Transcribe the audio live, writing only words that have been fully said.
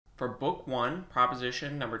For Book 1,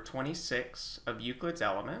 proposition number 26 of Euclid's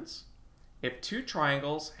Elements, if two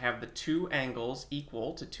triangles have the two angles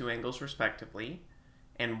equal to two angles respectively,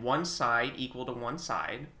 and one side equal to one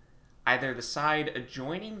side, either the side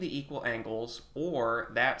adjoining the equal angles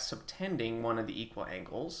or that subtending one of the equal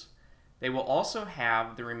angles, they will also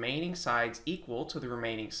have the remaining sides equal to the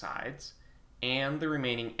remaining sides, and the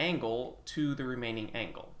remaining angle to the remaining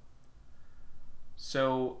angle.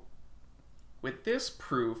 So with this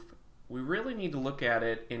proof, we really need to look at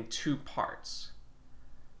it in two parts.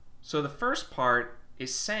 So the first part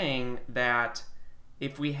is saying that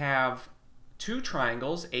if we have two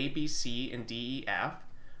triangles, ABC and DEF,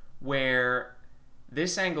 where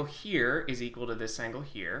this angle here is equal to this angle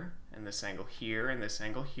here, and this angle here and this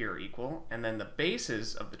angle here are equal, and then the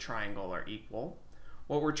bases of the triangle are equal,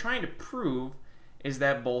 what we're trying to prove is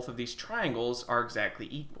that both of these triangles are exactly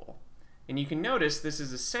equal. And you can notice this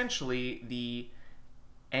is essentially the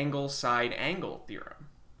Angle Side Angle Theorem.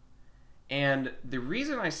 And the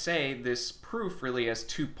reason I say this proof really has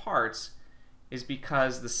two parts is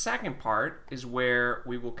because the second part is where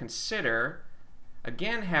we will consider,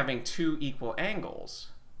 again, having two equal angles,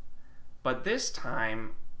 but this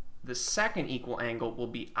time the second equal angle will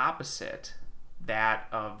be opposite that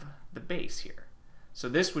of the base here. So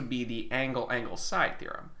this would be the angle side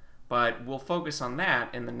theorem, but we'll focus on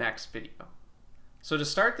that in the next video. So to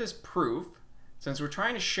start this proof, since we're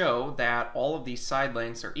trying to show that all of these side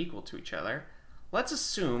lengths are equal to each other, let's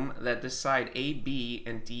assume that this side AB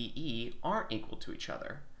and DE aren't equal to each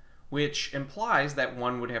other, which implies that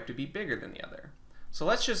one would have to be bigger than the other. So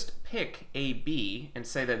let's just pick AB and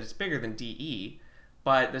say that it's bigger than DE,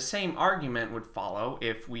 but the same argument would follow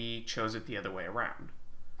if we chose it the other way around.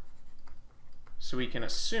 So we can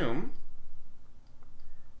assume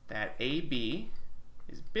that AB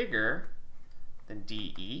is bigger than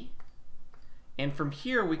DE, and from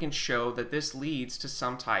here we can show that this leads to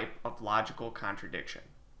some type of logical contradiction.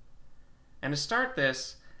 And to start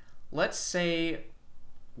this, let's say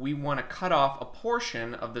we want to cut off a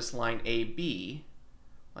portion of this line AB,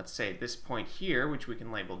 let's say this point here, which we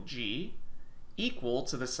can label G, equal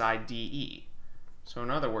to the side DE. So in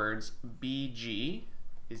other words, BG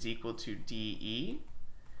is equal to DE,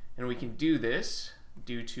 and we can do this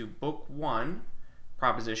due to Book 1,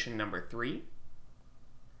 proposition number 3.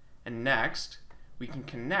 And next, we can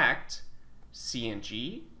connect C and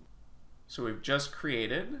G. So we've just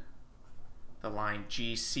created the line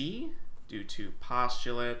GC due to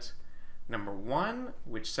postulate number 1,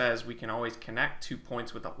 which says we can always connect 2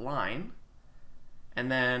 points with a line.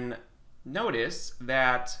 And then notice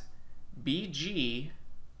that BG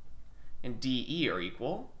and DE are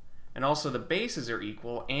equal, and also the bases are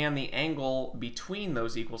equal, and the angle between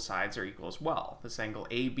those equal sides are equal as well. This angle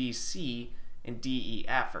ABC and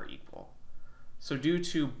DEF are equal. So due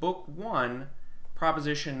to Book 1,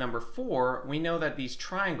 proposition number 4, we know that these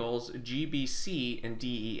triangles GBC and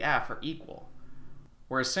DEF are equal.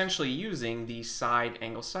 We're essentially using the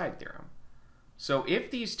angle side theorem. So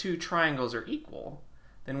if these two triangles are equal,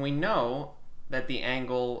 then we know that the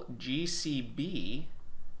angle GCB,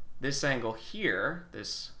 this angle here,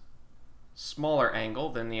 this smaller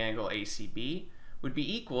angle than the angle ACB, would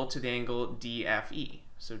be equal to the angle DFE.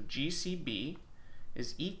 So GCB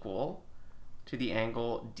is equal to the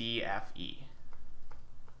angle DFE.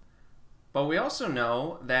 But we also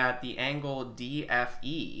know that the angle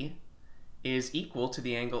DFE is equal to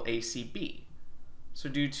the angle ACB. So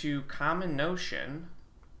due to common notion,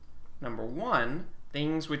 number 1,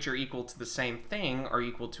 things which are equal to the same thing are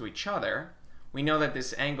equal to each other, we know that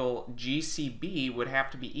this angle GCB would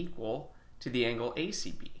have to be equal to the angle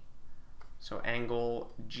ACB. So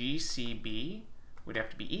angle GCB would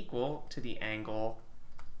have to be equal to the angle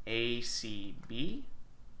ACB.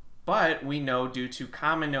 But we know due to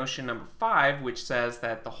common notion number 5, which says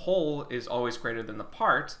that the whole is always greater than the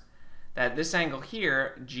part, that this angle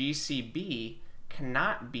here, GCB,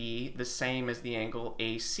 cannot be the same as the angle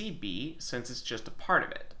ACB since it's just a part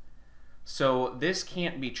of it. So this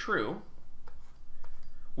can't be true,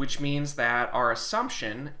 which means that our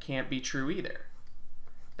assumption can't be true either,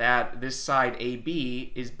 that this side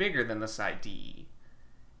AB is bigger than the side DE.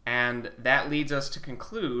 And that leads us to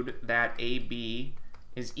conclude that AB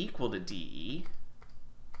is equal to DE.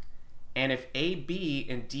 And if AB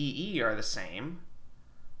and DE are the same,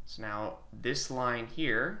 so now this line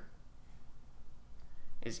here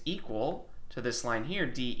is equal to this line here,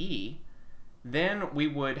 DE, then we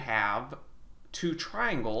would have two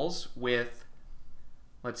triangles with,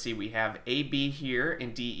 let's see, we have AB here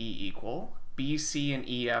and DE equal, BC and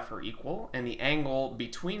EF are equal, and the angle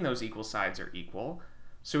between those equal sides are equal.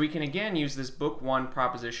 So we can again use this Book 1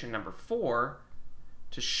 proposition number 4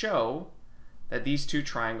 to show that these two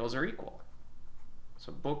triangles are equal.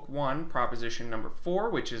 So book 1, proposition number 4,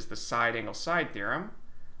 which is the side-angle side theorem,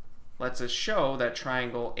 lets us show that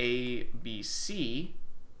triangle ABC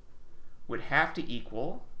would have to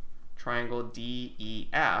equal triangle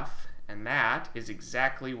DEF, and that is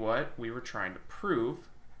exactly what we were trying to prove.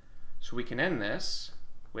 So we can end this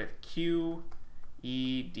with QED.